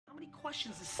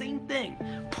questions, the same thing.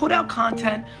 Put out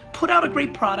content, put out a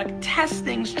great product, test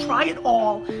things, try it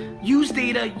all, use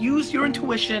data, use your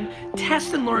intuition,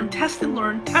 test and learn, test and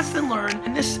learn, test and learn.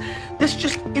 And this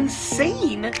just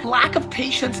insane lack of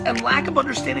patience and lack of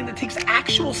understanding that takes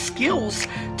actual skills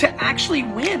to actually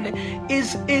win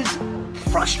is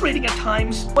frustrating at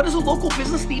times. What does a local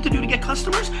business need to do to get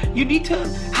customers? You need to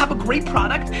have a great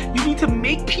product. You need to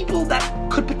make people that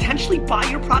could potentially buy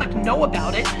your product know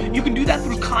about it. You can do that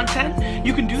through content.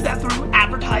 You can do that through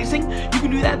advertising. You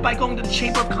can do that by going to the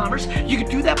Chamber of Commerce. You can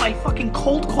do that by fucking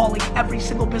cold calling every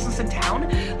single business in town.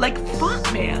 Like,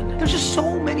 fuck, man. There's just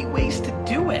so many ways to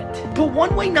do it. But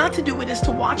one way not to do it is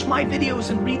to watch my videos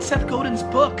and read Seth Godin's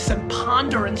books and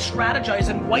ponder and strategize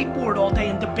and whiteboard all day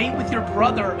and debate with your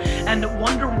brother and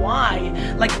wonder why.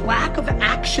 Like, lack of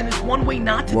action is one way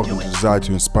not to do it. Welcome to Desire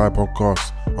to Inspire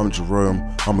podcast. I'm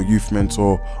Jerome. I'm a youth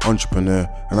mentor, entrepreneur,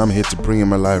 and I'm here to bring in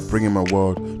my life, bring in my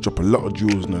world, drop a lot of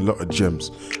jewels and a lot of gems.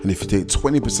 And if you take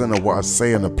 20% of what I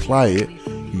say and apply it,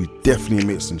 you definitely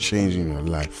make some change in your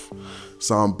life.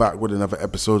 So I'm back with another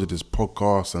episode of this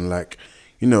podcast, and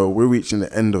we're reaching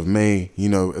the end of May,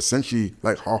 essentially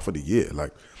like half of the year.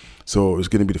 So it's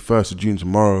going to be the 1st of June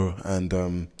tomorrow, and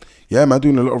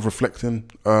doing a lot of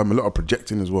reflecting, a lot of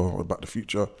projecting as well about the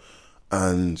future.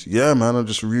 And yeah, man, I'm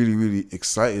just really, really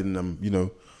excited, and I'm,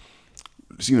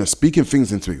 speaking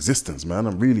things into existence, man.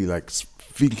 I'm really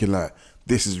thinking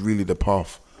this is really the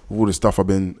path of all the stuff I've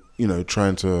been,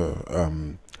 trying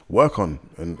to work on,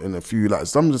 and a few,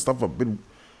 some of the stuff I've been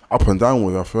up and down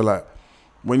with. I feel like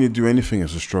when you do anything,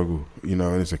 it's a struggle,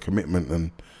 and it's a commitment,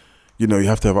 and, you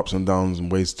have to have ups and downs and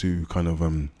ways to kind of,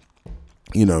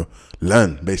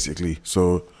 learn, basically.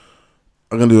 So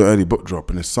I'm going to do an early book drop,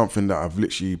 and it's something that I've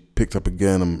literally picked up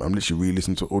again. I'm literally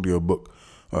re-listening to audio book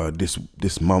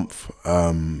this month,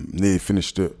 nearly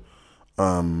finished it,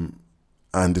 and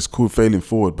it's called Failing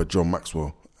Forward by John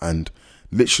Maxwell. And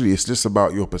literally it's just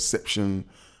about your perception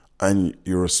and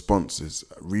your responses.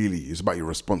 Really, it's about your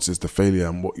responses to failure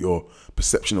and what your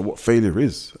perception of what failure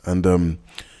is. And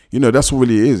that's what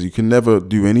really it is. You can never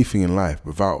do anything in life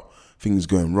without things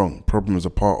going wrong. Problems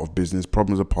are part of business.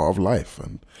 Problems are part of life,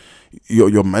 and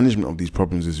your management of these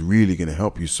problems is really going to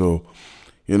help you. So,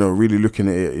 really looking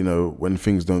at it, when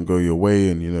things don't go your way,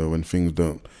 and when things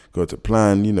don't go to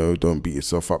plan, don't beat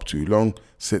yourself up too long.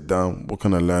 Sit down. What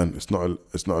can I learn? It's not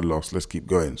a loss. Let's keep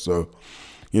going. So,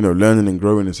 learning and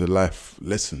growing is a life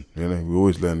lesson. We're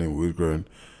always learning, we're always growing.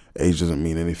 Age doesn't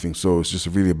mean anything. So it's just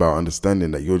really about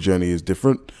understanding that your journey is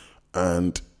different.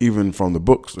 And even from the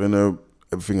books,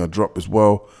 everything I drop as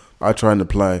well, I try and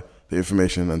apply the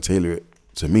information and tailor it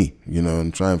to me,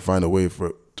 and try and find a way for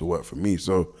it to work for me.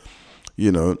 So,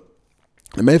 the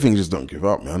main thing is just don't give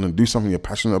up, man, and do something you're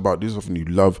passionate about, do something you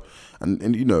love, and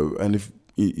if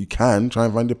you can, try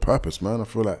and find your purpose, man. I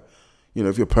feel like,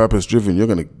 if you're purpose driven, you're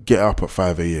going to get up at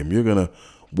 5 a.m. You're going to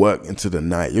work into the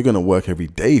night. You're going to work every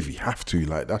day if you have to.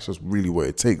 That's just really what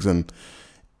it takes. And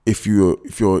if you're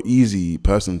an easy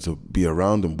person to be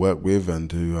around and work with and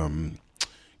to,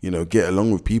 get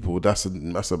along with people, that's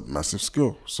a massive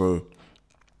skill. So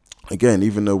again,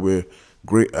 even though we're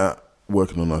great at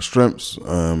working on our strengths,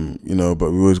 but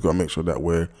we always got to make sure that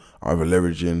we're either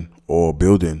leveraging or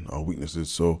building our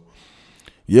weaknesses. So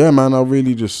yeah, man, I'm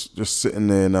really just sitting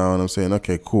there now, and I'm saying,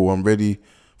 okay, cool, I'm ready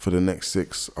for the next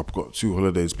 6. I've got 2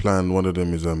 holidays planned. One of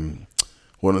them is,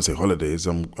 when I say holidays,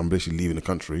 I'm basically leaving the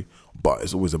country, but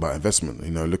it's always about investment,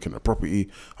 looking at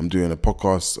property. I'm doing a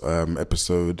podcast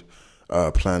episode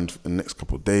planned in the next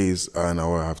couple of days, and I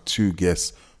will have 2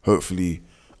 guests, hopefully,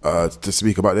 to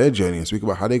speak about their journey and speak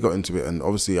about how they got into it. And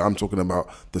obviously I'm talking about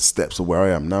the steps of where I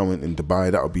am now in Dubai.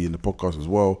 That'll be in the podcast as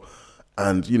well.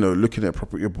 And, looking at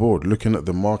property abroad, looking at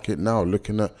the market now,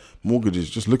 looking at mortgages,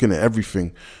 just looking at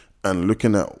everything, and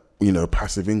looking at,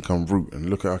 passive income route, and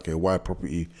look at, okay, why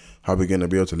property, how we're going to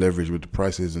be able to leverage with the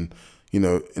prices, and, and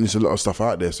there's a lot of stuff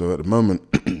out there. So at the moment,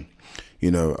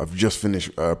 I've just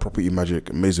finished Property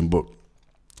Magic, amazing book.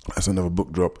 That's another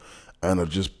book drop. And I've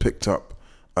just picked up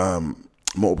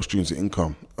Multiple Streams of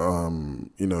Income,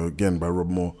 again by Rob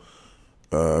Moore,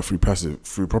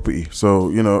 through property. So,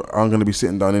 I'm going to be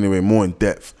sitting down anyway, way more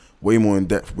in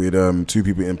depth with 2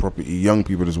 people in property, young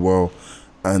people as well.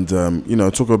 And,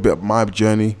 talk a bit about my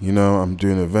journey. I'm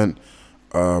doing an event,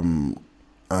 and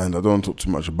I don't want to talk too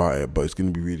much about it, but it's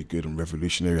going to be really good and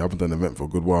revolutionary. I haven't done an event for a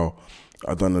good while.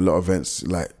 I've done a lot of events,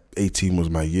 18 was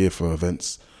my year for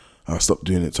events. I stopped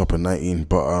doing it top of 19,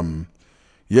 but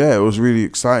it was really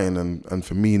exciting. And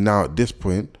for me now at this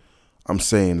point, I'm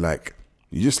saying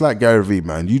you just like Gary Vee,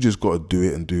 man. You just got to do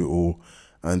it and do it all,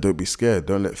 and don't be scared.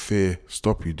 Don't let fear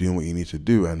stop you doing what you need to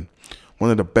do. And one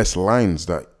of the best lines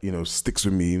that, you know, sticks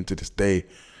with me even to this day,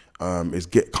 is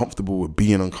get comfortable with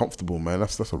being uncomfortable, man.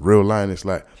 That's a real line. It's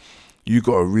like, you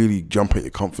got to really jump at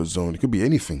your comfort zone. It could be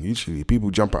anything, usually.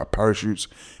 People jump out of parachutes.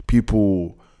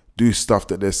 People do stuff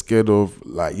that they're scared of,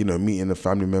 like, you know, meeting a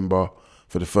family member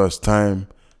for the first time,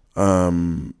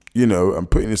 you know, and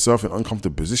putting yourself in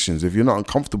uncomfortable positions. If you're not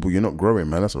uncomfortable, you're not growing,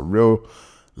 man. That's a real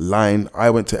line.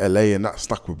 I went to LA and that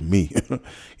stuck with me.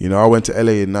 You know, I went to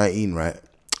LA in 19, right?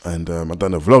 And I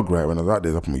done a vlog, right, when I was out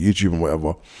there, up on my YouTube and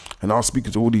whatever. And I was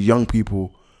speaking to all these young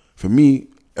people. For me,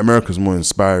 America's more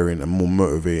inspiring and more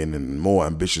motivating and more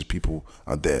ambitious people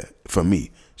are there for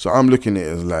me. So I'm looking at it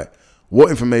as like,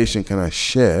 what information can I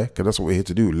share? Because that's what we're here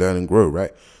to do, learn and grow,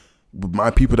 right? With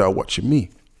my people that are watching me.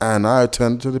 And I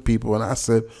turned to the people and I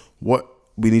said, what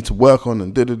we need to work on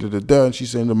and da-da-da-da-da. And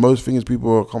she's saying the most thing is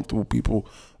people are comfortable. People,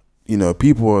 you know,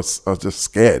 people are just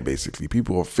scared, basically.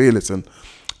 People are fearless. And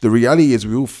the reality is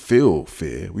we all feel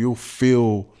fear. We all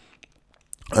feel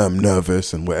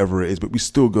nervous and whatever it is, but we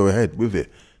still go ahead with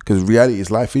it. Because reality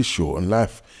is life is short and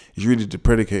life is really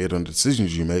predicated on the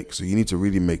decisions you make. So you need to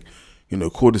really make, you know,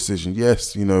 core decisions.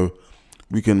 Yes, you know,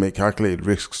 we can make calculated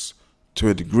risks to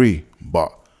a degree,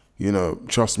 but, you know,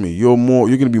 trust me, you're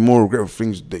going to be more regretful for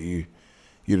things that you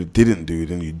didn't do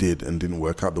than you did and didn't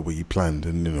work out the way you planned.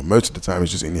 And, you know, most of the time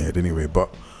it's just in your head anyway.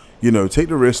 But, you know, take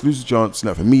the risk, lose the chance.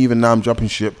 Now, for me, even now I'm jumping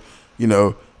ship, you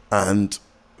know, and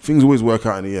things always work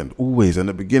out in the end. Always. In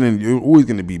the beginning, you're always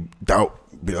going to be doubt.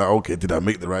 Be like, okay, did I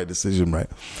make the right decision, right?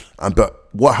 But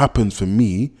what happens for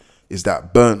me is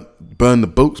that burn the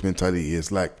boats mentality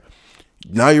is like,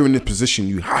 now you're in this position,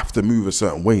 you have to move a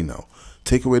certain way now.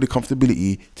 Take away the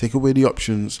comfortability, take away the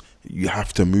options, you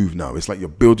have to move now. It's like you're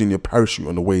building your parachute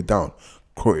on the way down.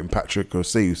 Quoting Patrick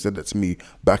O'Say, who said that to me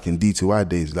back in D2I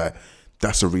days, like,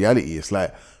 that's a reality. It's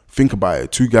like, think about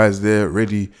it, two guys there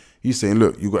ready. He's saying,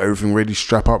 look, you got everything ready,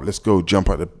 strap up, let's go, jump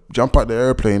out the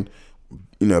airplane,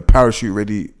 you know, parachute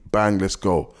ready, bang, let's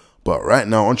go. But right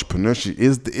now, entrepreneurship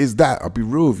is that. I'll be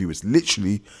real with you. It's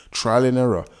literally trial and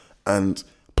error. And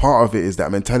part of it is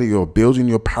that mentality of building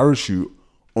your parachute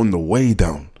on the way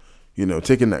down. You know,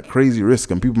 taking that crazy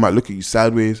risk. And people might look at you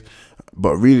sideways,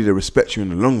 but really they respect you in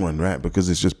the long run, right? Because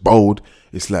it's just bold.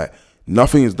 It's like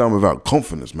nothing is done without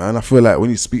confidence, man. I feel like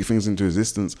when you speak things into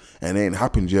existence and it ain't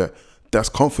happened yet, that's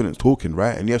confidence talking,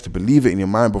 right? And you have to believe it in your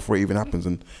mind before it even happens.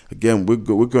 And again, we're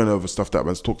going over stuff that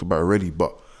man's talked about already,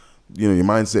 but, you know, your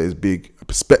mindset is big.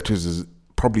 Perspectives is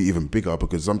probably even bigger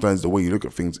because sometimes the way you look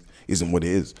at things isn't what it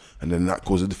is. And then that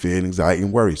causes the fear and anxiety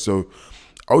and worry. So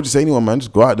I would just say, anyone, man,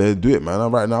 just go out there and do it,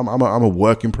 man. Right now, I'm a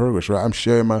work in progress, right? I'm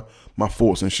sharing my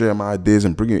thoughts and sharing my ideas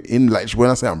and bringing it in. Like when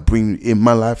I say I'm bringing it in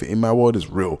my life, in my world, it's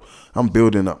real. I'm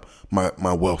building up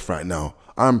my wealth right now.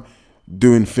 I'm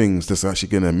doing things that's actually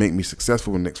going to make me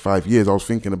successful in the next 5 years. I was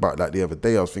thinking about that the other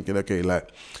day. I was thinking, okay,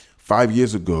 like 5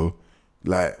 years ago,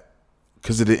 like,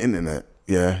 because of the internet,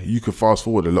 yeah, you could fast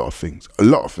forward a lot of things,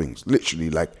 literally.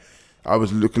 Like I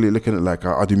was looking at, like,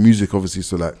 I do music, obviously.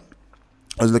 So like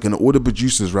I was looking at all the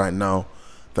producers right now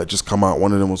that just come out.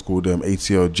 One of them was called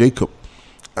ATL Jacob.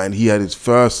 And he had his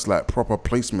first like proper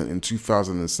placement in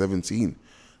 2017.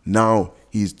 Now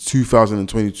he's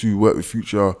 2022, worked with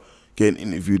Future, getting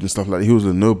interviewed and stuff like that. He was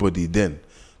a nobody then.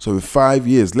 So in 5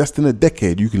 years, less than a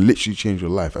decade, you can literally change your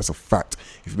life. That's a fact.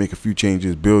 If you make a few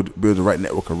changes, build the right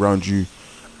network around you,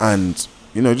 and,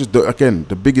 you know, just again,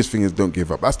 the biggest thing is don't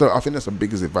give up. I think that's the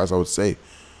biggest advice I would say.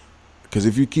 Because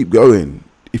if you keep going,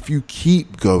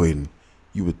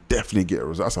 you would definitely get a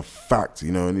result. That's a fact,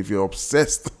 you know. And if you're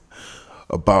obsessed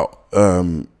about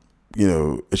you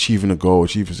know, achieving a goal,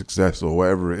 achieving success, or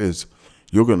whatever it is,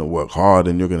 you're going to work hard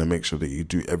and you're going to make sure that you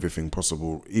do everything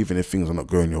possible, even if things are not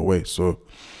going your way. So,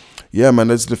 yeah, man,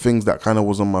 those are the things that kind of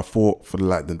was on my thought for the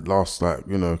last,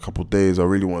 you know, couple of days. I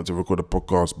really wanted to record a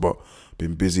podcast, but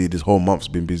been busy. This whole month's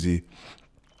been busy.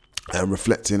 And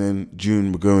reflecting in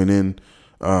June, we're going in,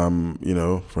 you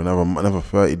know, for another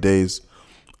 30 days.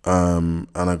 And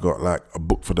I got like a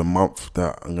book for the month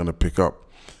that I'm going to pick up.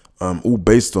 All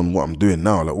based on what I'm doing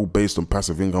now, like all based on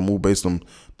passive income, all based on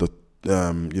the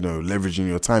you know, leveraging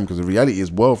your time, because the reality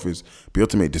is wealth is be able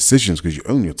to make decisions because you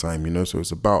own your time, you know. So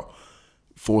it's about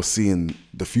foreseeing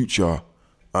the future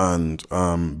and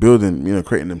building, you know,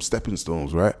 creating them stepping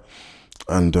stones, right?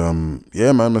 And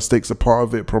yeah, man, mistakes are part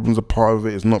of it, problems are part of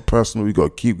it. It's not personal. We got to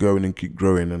keep going and keep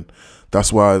growing, and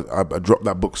that's why I dropped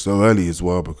that book so early as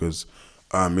well, because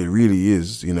it really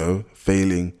is, you know,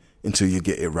 failing until you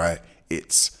get it right.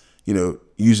 It's, you know,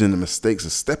 using the mistakes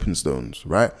as stepping stones,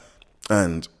 right?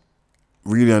 And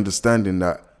really understanding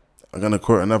that, I'm going to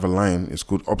quote another line. It's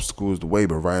called Obstacles the Way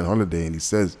by Ryan Holiday. And he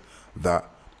says that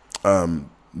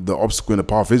the obstacle in the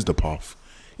path is the path.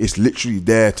 It's literally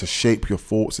there to shape your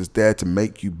thoughts. It's there to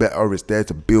make you better. It's there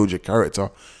to build your character.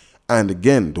 And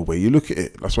again, the way you look at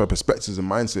it, that's why perspectives and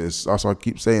mindset is, that's why I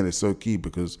keep saying it's so key,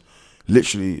 because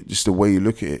literally just the way you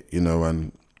look at it, you know,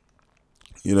 and,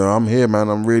 you know, I'm here, man.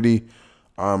 I'm really,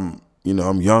 you know,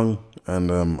 I'm young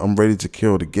and I'm ready to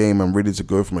kill the game. I'm ready to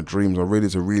go for my dreams. I'm ready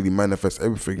to really manifest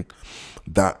everything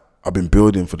that I've been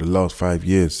building for the last 5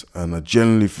 years. And I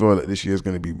genuinely feel that this year is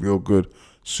going to be real good,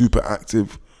 super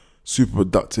active, super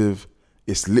productive.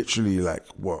 It's literally like,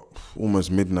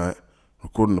 almost midnight,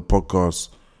 recording the podcast.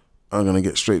 I'm going to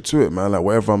get straight to it, man. Like,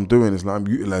 whatever I'm doing, is like I'm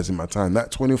utilizing my time. That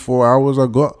 24 hours I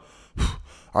got,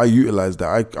 I utilize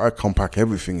that. I compact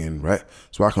everything in, right?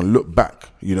 So I can look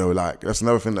back, you know, like, that's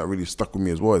another thing that really stuck with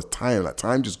me as well, is time. Like,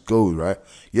 time just goes, right?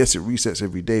 Yes, it resets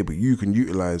every day, but you can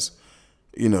utilize,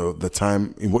 you know, the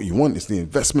time in what you want. It's the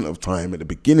investment of time at the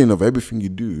beginning of everything you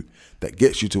do that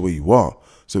gets you to where you are.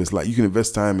 So it's like, you can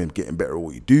invest time in getting better at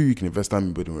what you do. You can invest time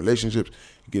in building relationships.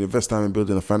 You can invest time in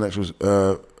building a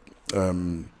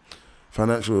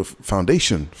financial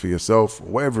foundation for yourself,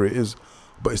 whatever it is.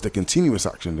 But it's the continuous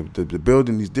action, the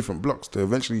building these different blocks to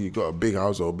eventually you got a big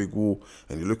house or a big wall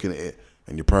and you're looking at it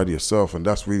and you're proud of yourself. And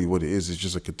that's really what it is. It's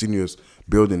just a continuous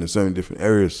building in so many different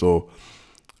areas. So,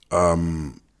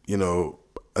 you know,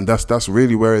 and that's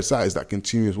really where it's at, is that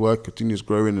continuous work, continuous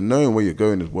growing, and knowing where you're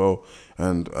going as well.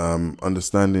 And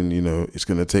understanding, you know, it's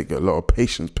going to take a lot of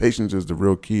patience. Patience is the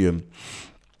real key. And,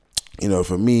 you know,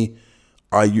 for me,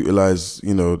 I utilize,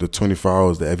 you know, the 24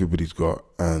 hours that everybody's got.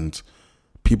 And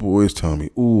people always tell me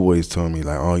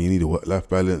like, oh, you need a work-life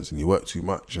balance and you work too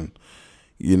much. And,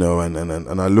 you know, and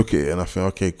I look at it and I think,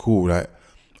 okay, cool. Like,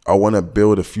 I want to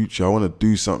build a future. I want to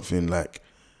do something like,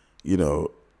 you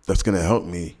know, that's going to help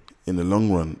me in the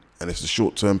long run. And it's a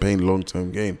short-term pain,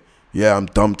 long-term gain. Yeah, I'm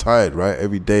dumb tired, right?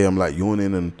 Every day I'm like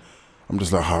yawning and I'm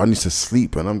just like, I need to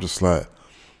sleep. And I'm just like,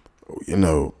 you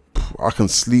know, I can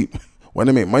sleep. When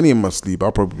I make money in my sleep,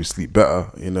 I'll probably sleep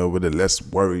better, you know, with the less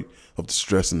worry of the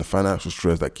stress and the financial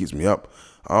stress that keeps me up.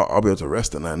 I'll be able to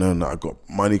rest at night knowing that I got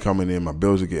money coming in, my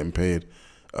bills are getting paid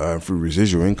through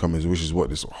residual income, which is what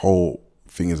this whole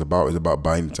thing is about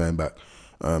buying the time back.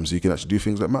 So you can actually do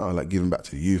things that matter, like giving back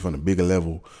to the youth on a bigger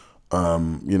level,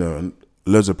 you know, and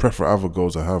loads of other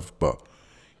goals I have. But,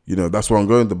 you know, that's why I'm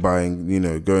going to Dubai and, you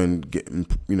know, going getting,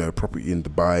 you know, property in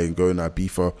Dubai and going to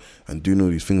Ibiza and doing all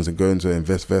these things and going to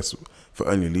invest for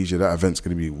Earn Your Leisure. That event's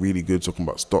going to be really good, talking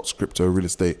about stocks, crypto, real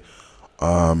estate, you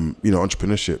know,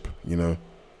 entrepreneurship, you know.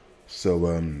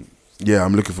 So, yeah,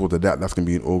 I'm looking forward to that. That's going to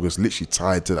be in August, literally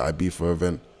tied to the Ibiza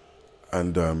event.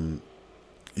 And,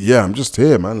 yeah, I'm just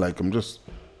here, man. Like, I'm just,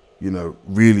 you know,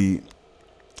 really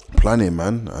planning,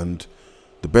 man. And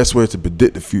the best way to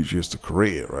predict the future is to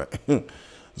create it, right?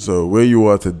 So where you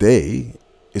are today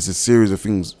is a series of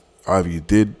things either you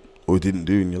did or didn't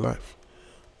do in your life.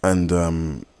 And,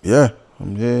 yeah,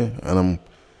 I'm here and I'm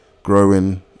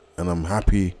growing and I'm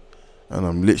happy and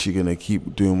I'm literally going to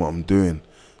keep doing what I'm doing.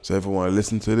 So if you want to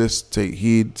listen to this, take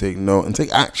heed, take note, and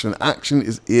take action. Action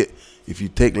is it. If you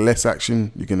take less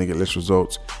action, you're going to get less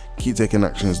results. Keep taking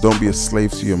actions. Don't be a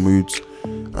slave to your moods.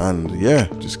 And yeah,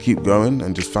 just keep going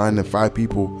and just find the 5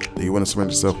 people that you want to surround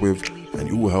yourself with, and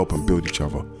you will help and build each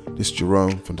other. This is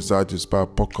Jerome from Desire to Inspire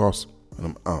podcast, and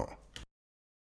I'm out.